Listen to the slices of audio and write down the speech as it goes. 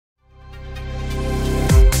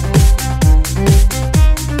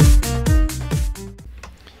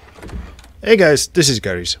Hey guys, this is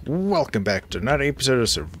Garies. Welcome back to another episode of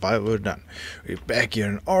Survivor Done. We're back here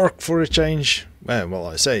in ARK for a change. Well,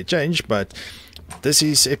 I say change, but this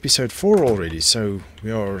is episode 4 already, so we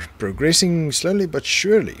are progressing slowly but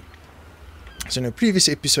surely. So in a previous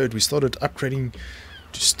episode we started upgrading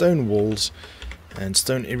to stone walls and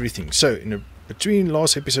stone everything. So between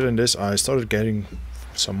last episode and this, I started getting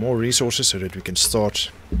some more resources so that we can start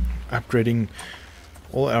upgrading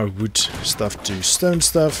all our wood stuff to stone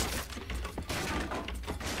stuff.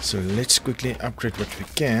 So let's quickly upgrade what we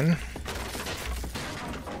can.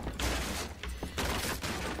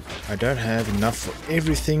 I don't have enough for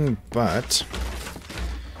everything, but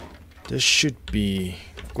this should be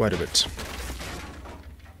quite a bit.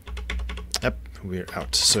 Yep, we're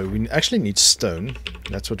out. So we actually need stone.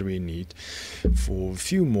 That's what we need for a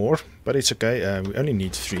few more, but it's okay. We only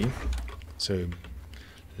need 3. So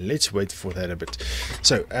let's wait for that a bit.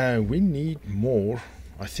 So we need more.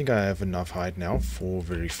 I think I have enough hide now for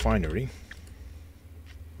the refinery.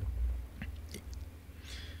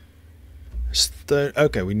 Stone.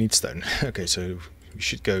 Okay, we need stone. Okay, so we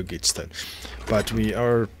should go get stone. But we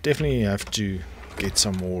are definitely have to get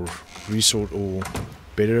some more resource or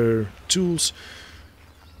better tools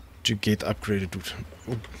to get upgraded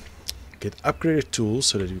tools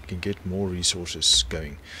so that we can get more resources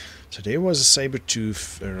going. So there was a saber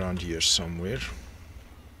tooth around here somewhere.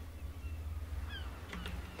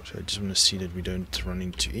 So I just want to see that we don't run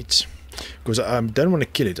into it, because I don't want to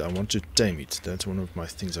kill it, I want to tame it. That's one of my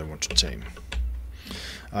things I want to tame.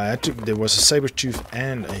 There was a saber tooth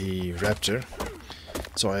and a raptor,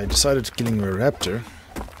 so I decided killing a raptor.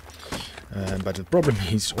 But the problem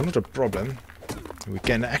is, or not a problem, we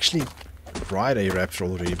can actually ride a raptor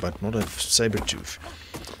already, but not a saber tooth.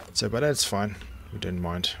 So, but that's fine, we don't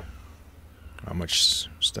mind. How much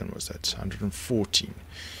stone was that? 114.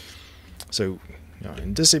 So yeah,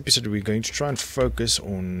 in this episode we're going to try and focus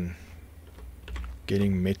on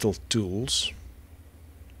getting metal tools.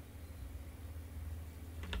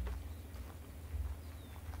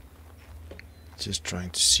 Just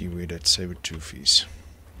trying to see where that saber tooth is.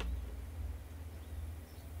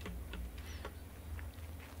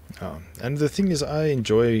 And the thing is, I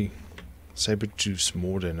enjoy saber tooths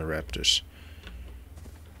more than the raptors.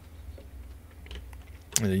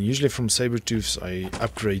 And then usually from saber tooths I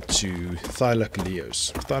upgrade to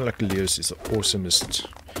Thylacoleos. Thylacoleos is the awesomest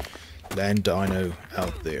land dino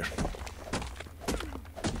out there.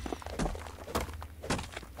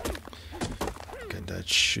 Okay, that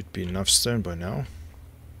should be enough stone by now.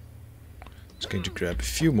 Just going to grab a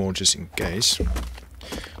few more just in case,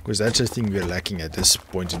 because that's the thing we're lacking at this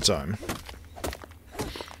point in time.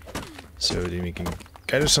 So then we can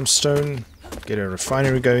gather some stone, get a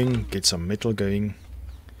refinery going, get some metal going.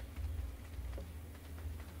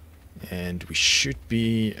 And we should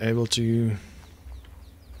be able to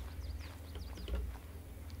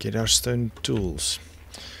get our stone tools.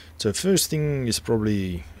 So first thing is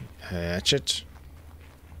probably a hatchet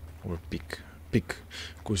or a pick.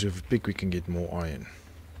 Because with a pick we can get more iron.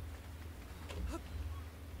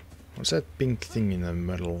 What's that pink thing in the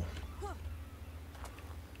middle?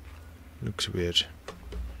 Looks weird.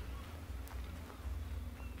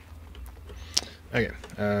 Okay.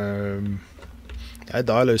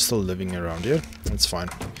 Dilo is still living around here. That's fine.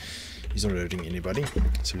 He's not hurting anybody.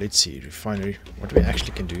 So let's see. Refinery. What we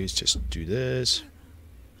actually can do is just do this.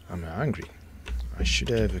 I'm hungry. I should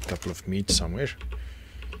have a couple of meat somewhere.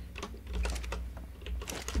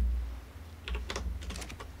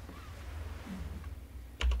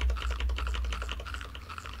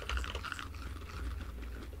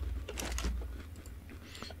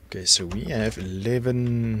 Okay, so we have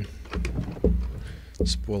 11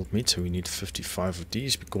 spoiled meat, so we need 55 of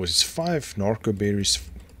these, because it's 5 narco berries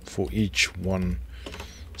for each one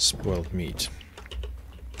spoiled meat.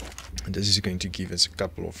 And this is going to give us a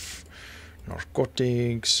couple of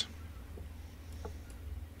narcotics.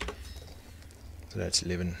 So that's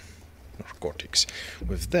 11 narcotics.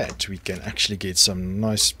 With that we can actually get some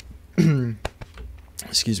nice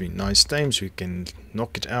excuse me, nice tames. We can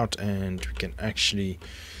knock it out and we can actually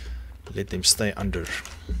let them stay under.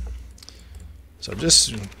 So I'm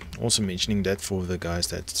just also mentioning that for the guys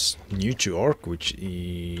that's new to ARK, which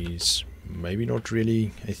is maybe not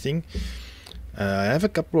really a thing. I have a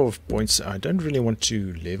couple of points I don't really want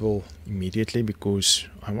to level immediately, because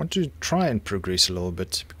I want to try and progress a little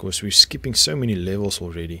bit, because we're skipping so many levels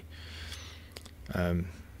already. So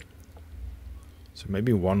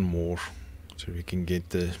maybe one more, so we can get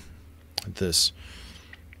this.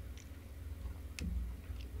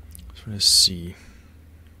 So let's see.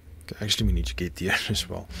 Actually, we need to get there as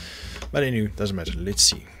well. But anyway, doesn't matter. Let's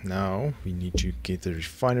see. Now we need to get the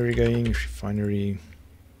refinery going. Refinery.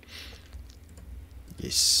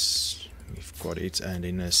 Yes, we've got it. And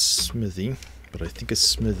then a smithy. But I think a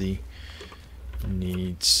smithy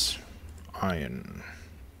needs iron.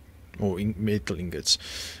 Or metal ingots.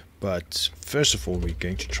 But first of all, we're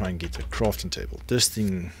going to try and get a crafting table. This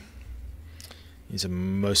thing is the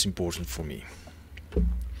most important for me.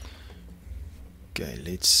 Okay,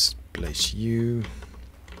 let's place you.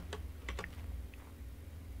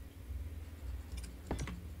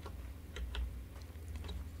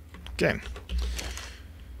 Okay,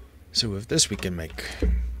 so with this we can make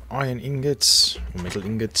iron ingots or metal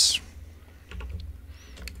ingots.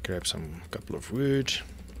 Grab some couple of wood.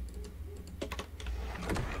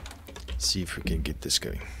 See if we can get this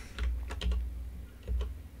going.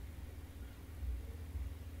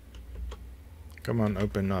 Come on,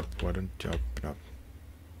 open up. Why don't you open up?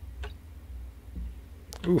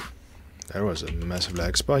 Ooh, that was a massive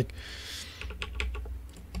lag spike.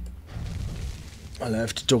 I'll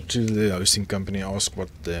have to talk to the hosting company, ask what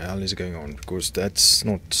the hell is going on, because that's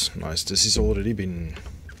not nice. This has already been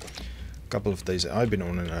a couple of days I've been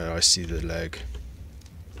on and I see the lag.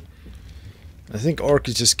 I think ARK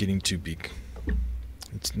is just getting too big.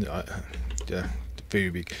 It's yeah, very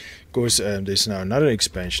big. Because there's now another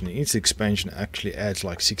expansion. Each expansion actually adds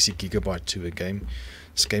like 60 GB to the game.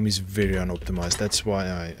 This game is very unoptimized. That's why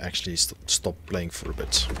I actually stopped playing for a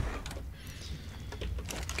bit.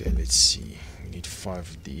 Okay, let's see. We need 5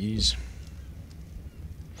 of these.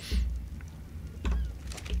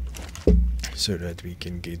 So that we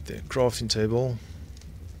can get the crafting table.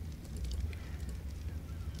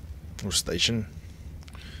 Or station.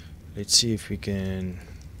 Let's see if we can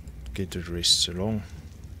get the rest along.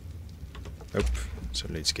 Oh, so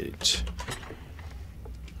let's get it.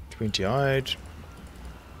 20 hide.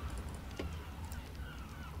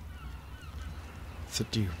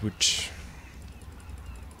 30 wood.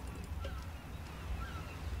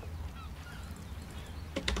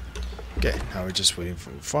 Okay, now we're just waiting for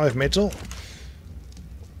 5 metal.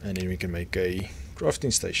 And then we can make a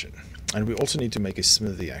crafting station. And we also need to make a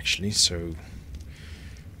smithy actually, so we're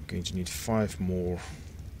going to need 5 more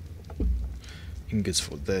ingots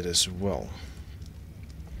for that as well.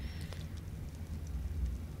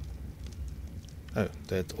 Oh,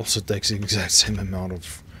 that also takes the exact same amount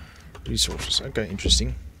of resources. Okay,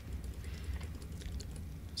 interesting.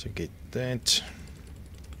 So get that,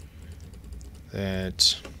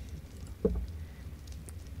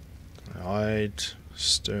 hide,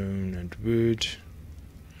 stone and wood.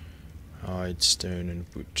 Hide, stone and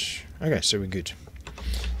wood. Okay, so we're good.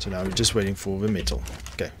 So now we're just waiting for the metal.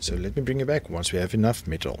 Okay, so let me bring it back once we have enough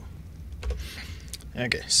metal.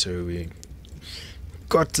 Okay, so we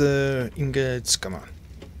got the ingots. Come on.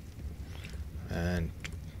 And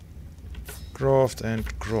craft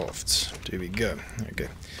and craft. There we go. Okay.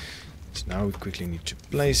 So now we quickly need to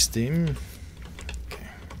place them. Okay,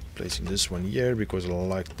 placing this one here because I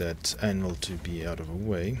like that anvil to be out of the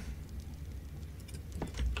way.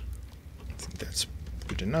 That's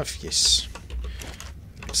good enough, yes.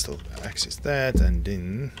 Let's still access that, and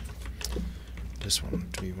then this one.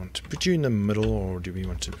 Do we want to put you in the middle or do we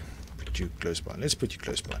want to put you close by? Let's put you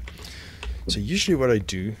close by. So usually what I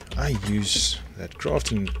do, I use that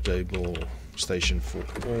crafting table station for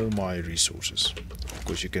all my resources. Of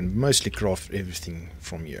course you can mostly craft everything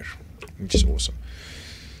from here, which is awesome.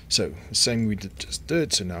 So the same we just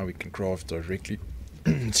did, so now we can craft directly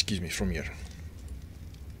excuse me, from here.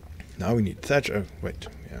 Now we need thatch. Oh wait,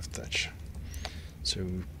 we have thatch. So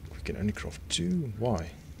we can only craft 2. Why?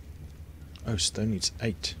 Oh, stone needs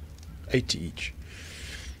 8. 8 each.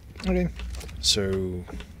 Okay. So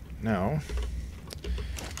now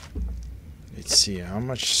let's see how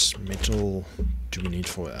much metal do we need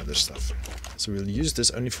for other stuff. So we'll use this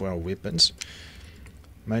only for our weapons.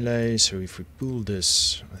 Melee, so if we pull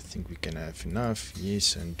this, I think we can have enough.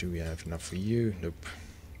 Yes, and do we have enough for you? Nope.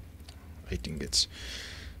 8 ingots.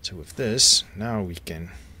 So with this, now we can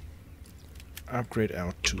upgrade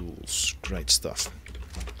our tools. Great stuff.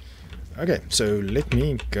 Okay, so let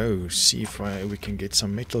me go see if we can get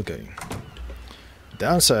some metal going.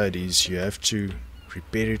 Downside is you have to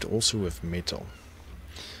repair it also with metal.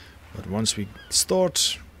 But once we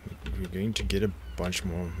start, we're going to get a bunch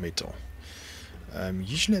more metal.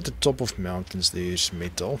 Usually at the top of mountains there's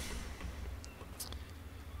metal.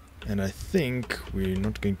 And I think we're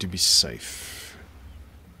not going to be safe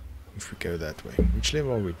if we go that way. Which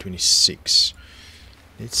level are we? 26.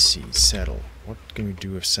 Let's see. Saddle. What can we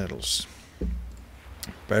do with saddles?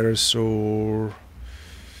 Parasaur.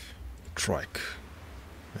 Trike.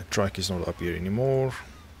 That trike is not up here anymore.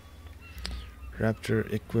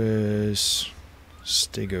 Raptor, Equus,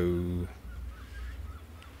 Stego.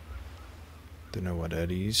 Don't know what that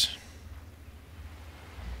is.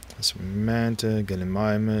 That's Manta,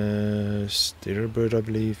 Gallimimus, Terrorbird, I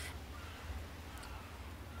believe.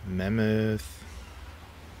 Mammoth.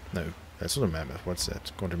 No, that's not a mammoth. What's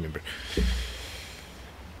that? Can't remember.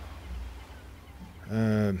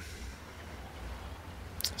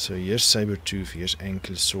 So here's Sabertooth, here's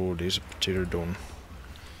Ankylosaur, there's a Pterodon.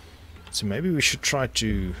 So maybe we should try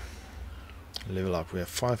to level up. We have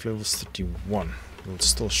 5 levels, 31. We're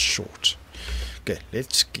still short. Okay,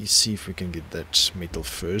 let's see if we can get that metal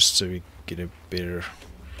first, so we get a better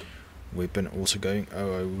weapon also going.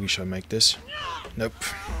 Oh, I wish I make this. Nope.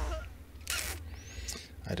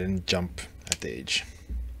 I didn't jump at the edge.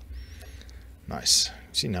 Nice.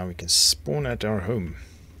 See, now we can spawn at our home.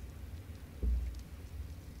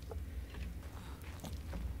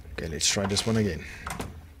 Okay, let's try this one again.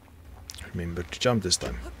 Remember to jump this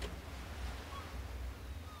time.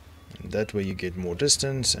 And that way you get more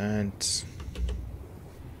distance and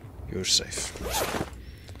you're safe.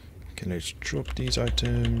 Okay, let's drop these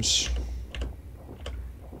items.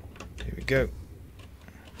 Here we go.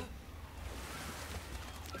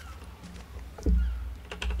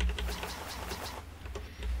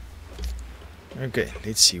 Okay,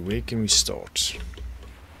 let's see, where can we start?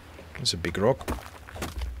 There's a big rock.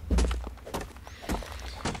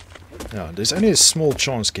 Now, there's only a small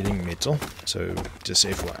chance getting metal, so just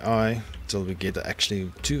FYI, till we get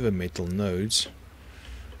actually 2 of the metal nodes,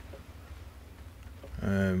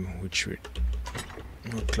 which we're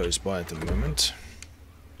not close by at the moment.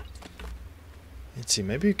 Let's see,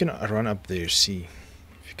 maybe we can run up there, see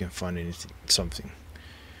if you can find anything, something.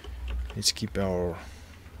 Let's keep our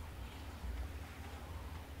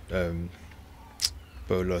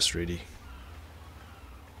bolas ready.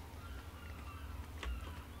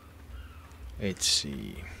 Let's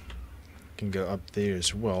see, can go up there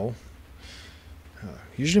as well.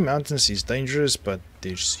 Usually mountains is dangerous, but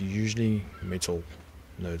there's usually metal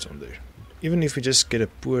nodes on there. Even if we just get a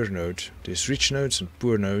poor node, there's rich nodes and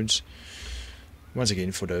poor nodes. Once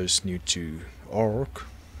again, for those new to ARK.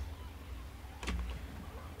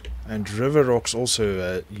 And river rocks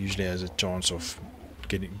also usually has a chance of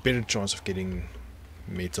better chance of getting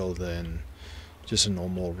metal than just a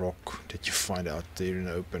normal rock that you find out there in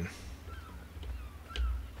the open.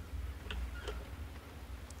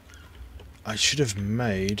 I should have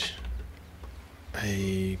made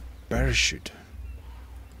a parachute.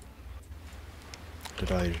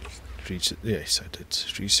 Did I reach it? Yes, I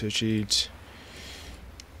did. Research it.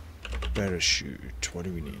 Parachute. What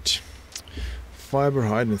do we need? Fiber,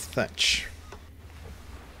 hide, and thatch.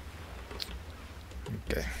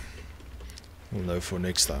 Okay. We'll know for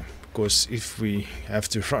next time. Of course, if we have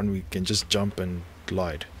to run, we can just jump and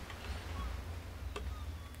glide.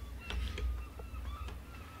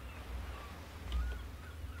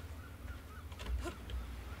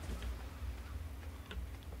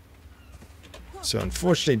 So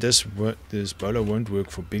unfortunately this bowler won't work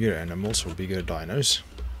for bigger animals, for bigger dinos.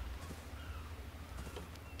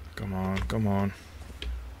 Come on, come on.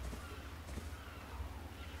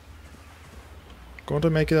 Can't I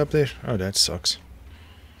make it up there? Oh, that sucks.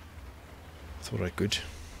 Thought I could.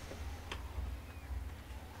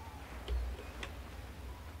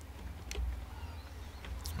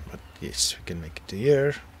 But yes, we can make it to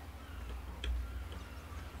here.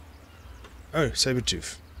 Oh,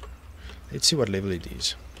 Sabertooth. Let's see what level it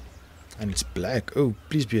is. And it's black. Oh,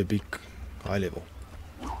 please be a big high level.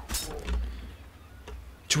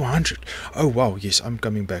 200. Oh, wow. Yes, I'm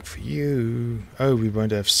coming back for you. Oh, we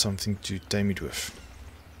won't have something to tame it with.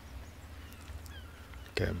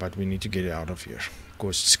 Okay, but we need to get it out of here. Of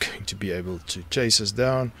course, it's going to be able to chase us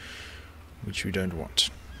down, which we don't want.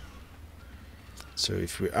 So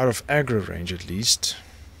if we're out of aggro range at least,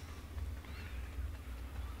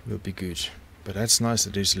 we'll be good. But that's nice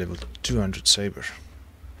that there's level 200 saber.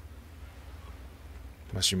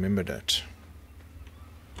 Must remember that.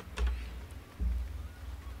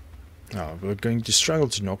 Now we're going to struggle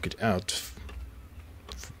to knock it out.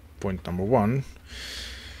 Point number 1.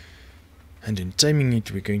 And in taming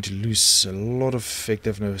it, we're going to lose a lot of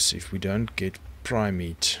effectiveness if we don't get prime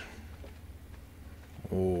meat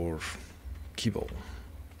or kibble.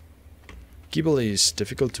 Kibble is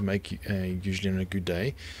difficult to make usually on a good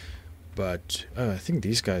day. But I think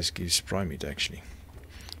these guys give prime meat actually.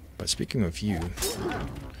 But speaking of you,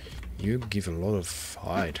 you give a lot of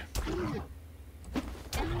hide,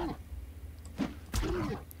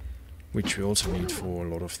 which we also need for a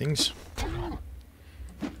lot of things.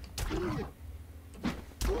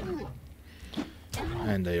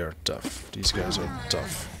 And they are tough. These guys are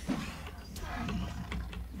tough.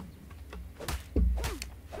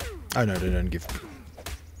 Oh no, they don't give.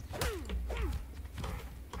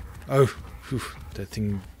 Oh, whew, that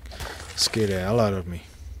thing scared the hell out of me.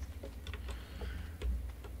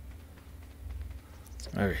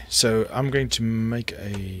 Okay, so I'm going to make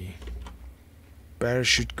a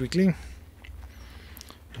parachute quickly,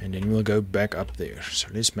 and then we'll go back up there. So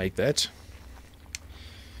let's make that.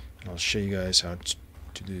 I'll show you guys how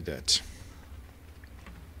to do that.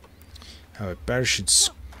 How a parachute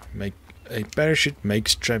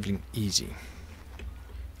makes traveling easy.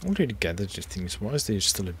 I already gathered the things. Why is there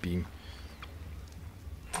still a beam?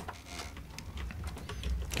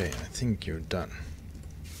 Okay, I think you're done.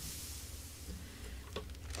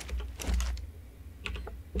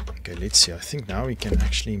 Okay, let's see. I think now we can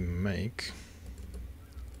actually make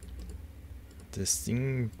this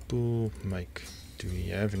thing pull make. Do we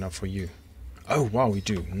have enough for you? Oh wow, we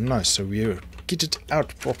do. Nice. So we're kitted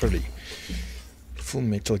out properly. Full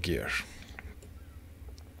metal gear.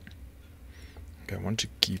 Okay, I want to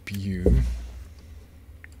keep you.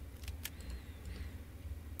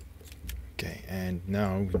 Okay, and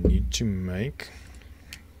now we need to make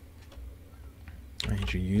a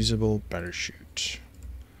reusable parachute.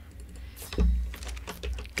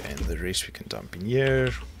 Okay, and the rest we can dump in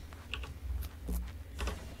here.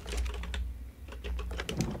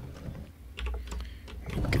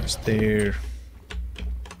 It goes there.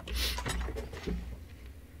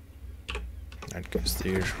 That goes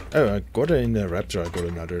there. Oh, I got it in the Raptor. I got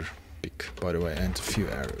another pick, by the way, and a few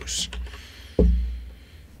arrows.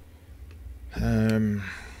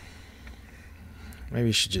 Maybe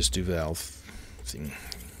we should just do the health thing,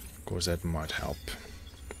 because that might help.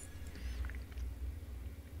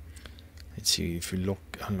 Let's see if we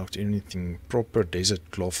unlocked anything proper.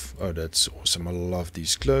 Desert cloth. Oh, that's awesome. I love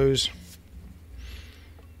these clothes.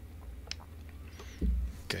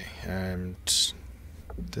 Okay, and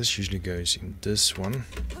this usually goes in this one.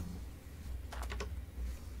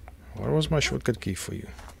 What was my shortcut key for you?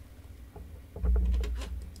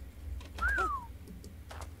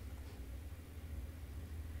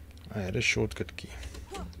 I had a shortcut key.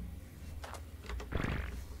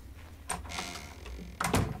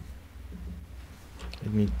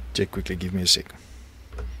 Let me check quickly, give me a sec.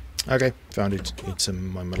 Okay, found it. It's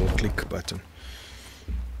my middle click button.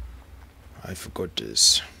 I forgot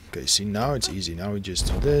this. Okay, see, now it's easy. Now we just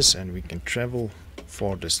do this and we can travel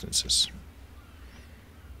far distances.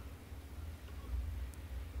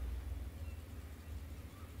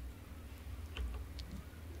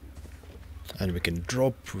 And we can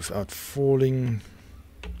drop without falling.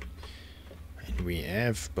 And we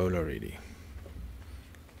have bowl already.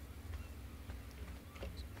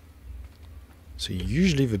 So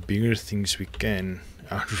usually the bigger things we can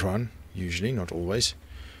outrun. Usually, not always.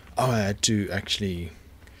 Oh, I had to actually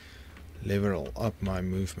level up my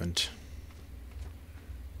movement.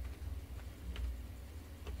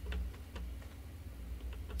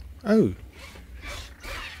 Oh!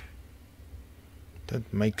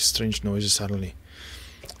 That makes strange noises suddenly.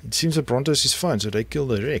 It seems the Brontos is fine, so they kill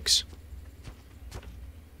the Rex.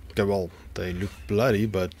 Okay, well, they look bloody,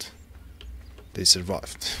 but they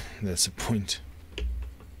survived. That's the point.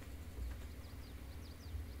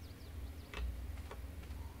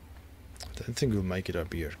 I don't think we'll make it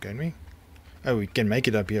up here, can we? Oh, we can make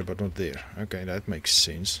it up here, but not there. Okay, that makes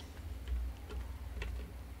sense.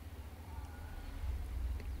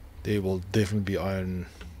 There will definitely be iron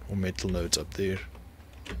or metal nodes up there.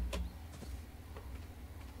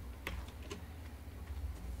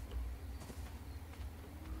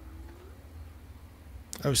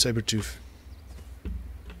 Oh, saber-tooth.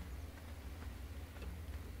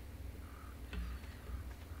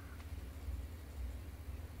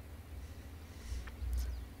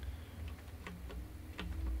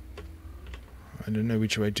 I don't know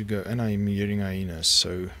which way to go, and I'm hearing hyenas,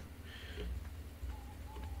 so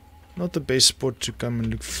not the best spot to come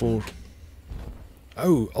and look for.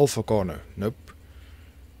 Oh, Alpha Carno. Nope.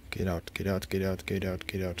 Get out, get out, get out, get out,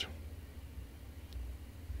 get out.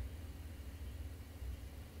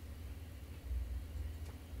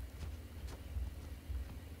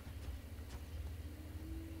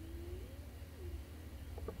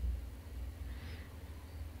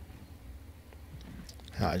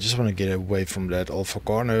 I just want to get away from that Alpha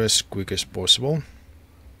Carno as quick as possible.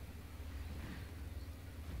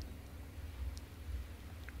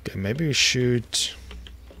 Okay, maybe we should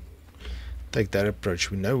take that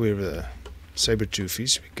approach. We know where the saber-tooth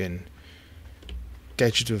is. We can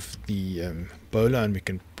catch it with the bowler and we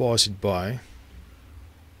can pass it by.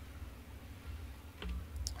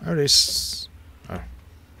 Oh, there's... Oh.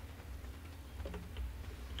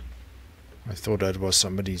 I thought that was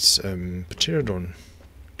somebody's pterodon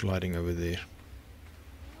gliding over there.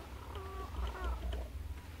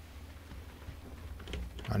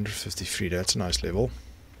 153, that's a nice level.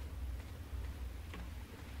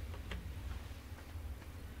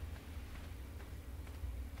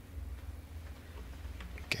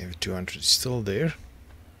 Okay, the 200 is still there.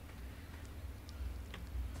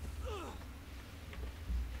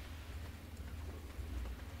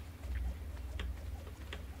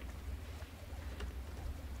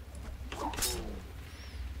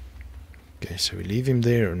 Okay, so we leave him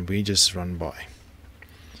there and we just run by.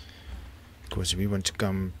 Because we want to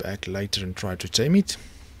come back later and try to tame it.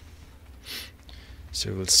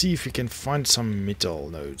 So we'll see if we can find some metal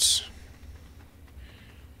nodes.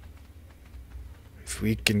 If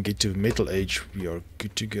we can get to metal age, we are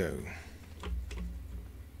good to go.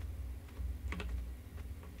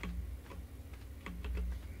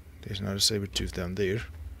 There's another saber tooth down there.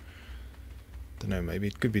 Don't know, maybe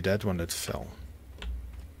it could be that one that fell.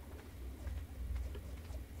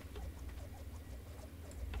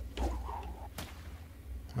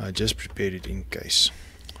 I just prepared it in case.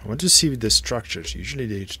 I want to see the structures.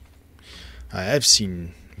 Usually I have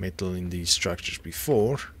seen metal in these structures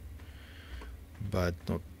before, but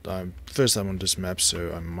not first time on this map,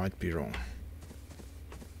 so I might be wrong.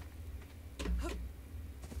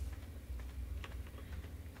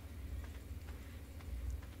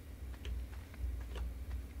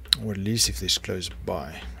 Or at least if this close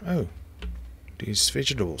by. Oh, these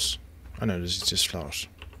vegetables. Oh no, this is just flowers.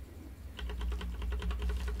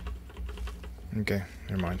 Okay,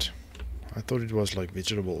 never mind. I thought it was like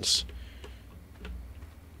vegetables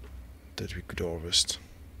that we could harvest.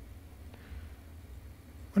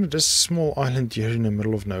 Oh no, there's a small island here in the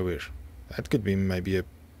middle of nowhere. That could be maybe a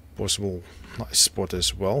possible nice spot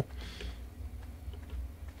as well.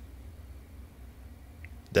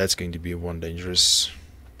 That's going to be one dangerous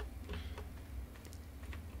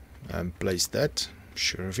place that, I'm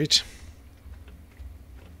sure of it.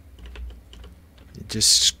 It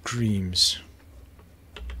just screams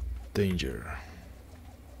danger.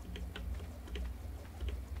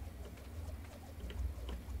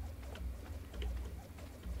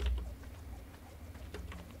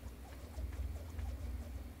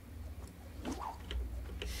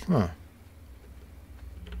 Huh.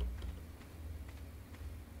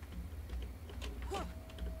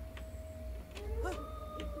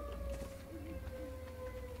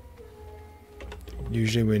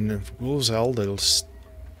 Usually when wolves howl,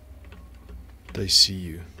 they see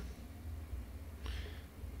you.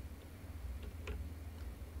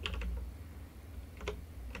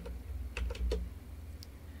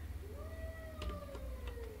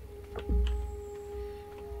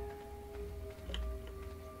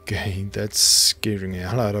 Okay, that's scaring the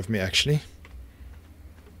hell out of me actually.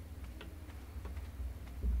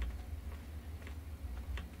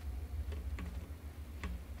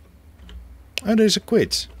 Oh, there's a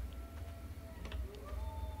quid.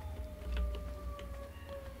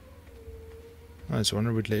 I just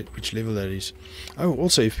wonder which level that is. Oh,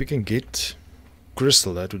 also if we can get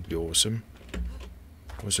crystal, that would be awesome.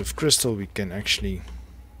 Because with crystal we can actually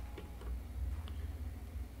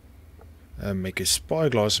make a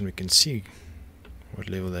spyglass and we can see what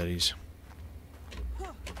level that is.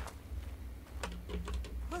 Oh,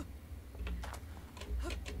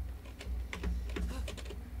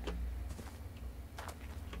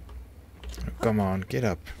 come on, get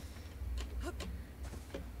up.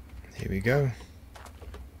 Here we go.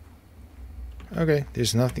 Okay,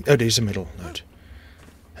 there's nothing. Oh, there's a metal node.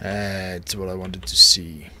 That's what I wanted to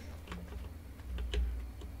see.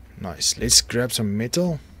 Nice. Let's grab some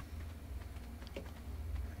metal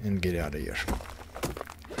and get out of here.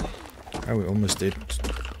 Oh, we almost did.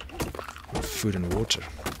 Food and water.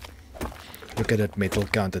 Look at that metal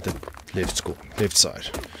count at the left side.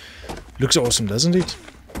 Looks awesome, doesn't it?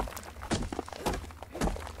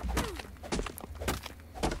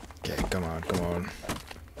 Okay, come on, come on.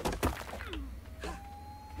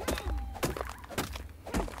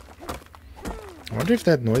 I wonder if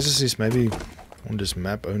that noises is maybe on this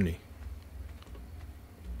map only.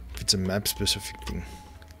 If it's a map specific thing.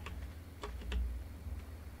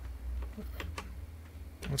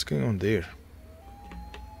 What's going on there?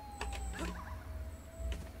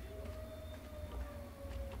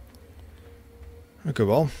 Okay,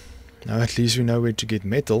 well, now at least we know where to get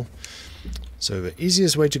metal. So the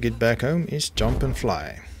easiest way to get back home is jump and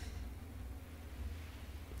fly.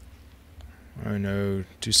 Oh no,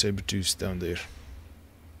 two saber-tooths down there.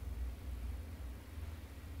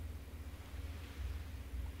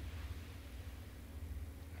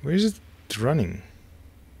 Where is it running?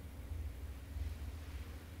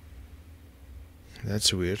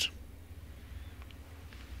 That's weird.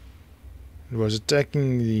 It was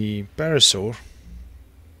attacking the parasaur.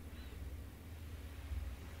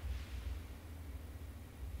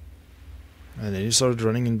 And then he started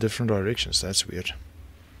running in different directions. That's weird.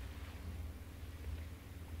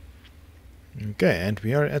 Okay, and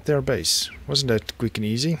we are at their base. Wasn't that quick and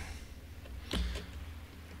easy?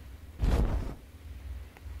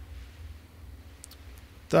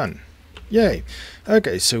 Done. Yay.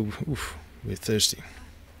 Okay, so we're thirsty.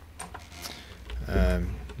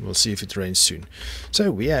 We'll see if it rains soon.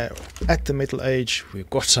 So we are at the metal age. We've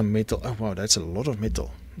got some metal. Oh wow, that's a lot of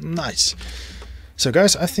metal. Nice. So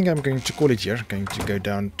guys, I think I'm going to call it here. I'm going to go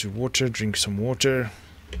down to water, drink some water.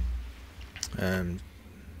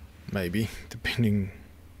 Maybe, depending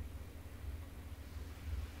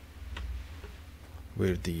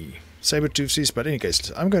where the saber-tooth is. But in any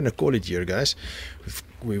case, I'm going to call it here, guys.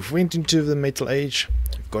 We've went into the metal age.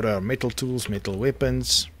 We've got our metal tools, metal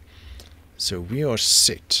weapons. So we are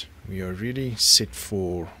set. We are really set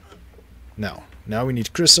for now. Now we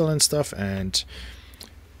need crystal and stuff, and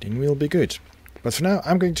then we'll be good. But for now,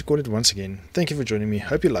 I'm going to call it once again. Thank you for joining me.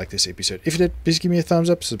 Hope you liked this episode. If you did, please give me a thumbs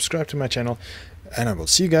up, subscribe to my channel, and I will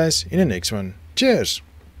see you guys in the next one. Cheers!